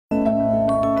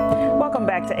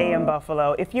Welcome back to AM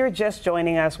Buffalo. If you're just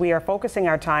joining us, we are focusing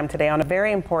our time today on a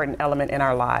very important element in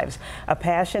our lives, a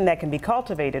passion that can be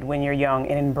cultivated when you're young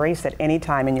and embraced at any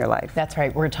time in your life. That's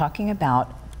right. We're talking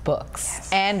about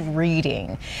books and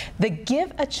reading. The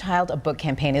Give a Child a Book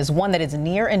campaign is one that is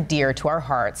near and dear to our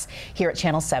hearts here at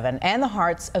Channel 7 and the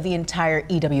hearts of the entire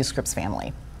EW Scripps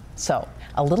family. So,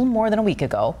 a little more than a week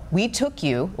ago, we took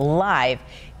you live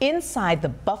inside the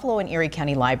Buffalo and Erie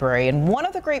County Library, and one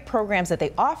of the great programs that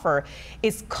they offer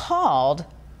is called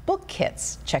Book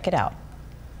Kits. Check it out.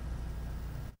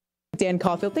 Dan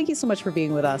Caulfield, thank you so much for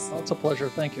being with us. Oh, it's a pleasure,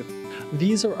 thank you.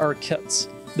 These are our kits.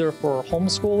 They're for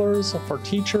homeschoolers, for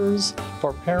teachers,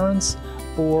 for parents,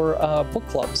 for book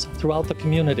clubs throughout the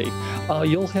community.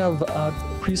 You'll have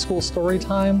preschool story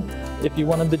time. If you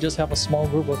wanted to just have a small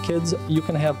group of kids, you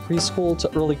can have preschool to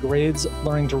early grades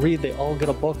learning to read. They all get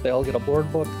a book, they all get a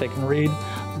board book, they can read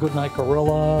Goodnight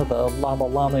Gorilla, the Llama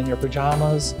Llama in Your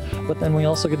Pajamas. But then we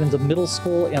also get into middle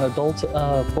school and adult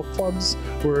book clubs,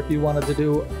 where if you wanted to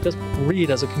do just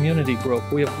read as a community group,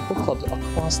 we have book clubs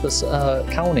across this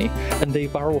county, and they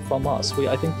borrow from us.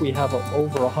 I think we have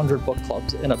over 100 book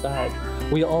clubs in a bag.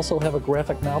 We also have a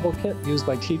graphic novel kit used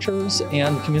by teachers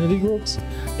and community groups,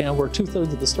 and where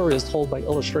 2/3 of the story is told by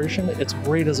illustration. It's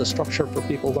great as a structure for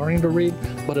people learning to read,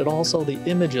 but it also, the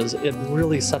images, it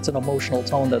really sets an emotional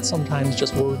tone that sometimes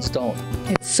just words don't.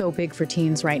 It's so big for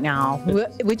teens right now,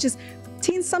 which is,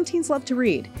 some teens love to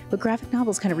read, but graphic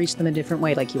novels kind of reach them in a different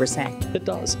way, like you were saying. It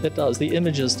does, it does. The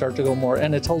images start to go more,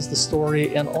 and it tells the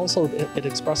story, and also it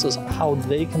expresses how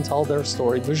they can tell their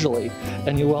story visually,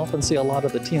 and you often see a lot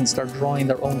of the teens start drawing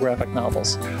their own graphic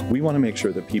novels. We want to make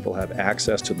sure that people have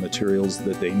access to the materials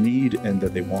that they need and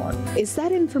that they want. Is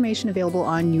that information available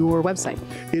on your website?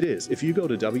 It is. If you go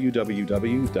to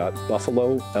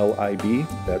www.buffalolib,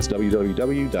 that's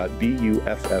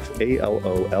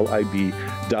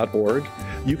www.buffalolib.org,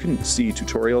 you can see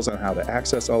tutorials on how to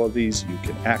access all of these. You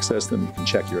can access them, you can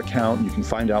check your account, you can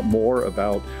find out more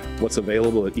about what's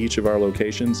available at each of our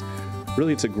locations.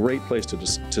 Really, it's a great place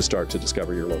to start to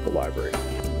discover your local library.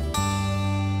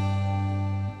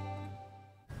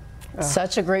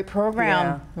 Such a great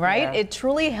program, right? Yeah. It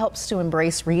truly helps to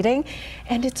embrace reading,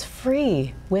 and it's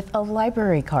free with a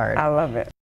library card. I love it.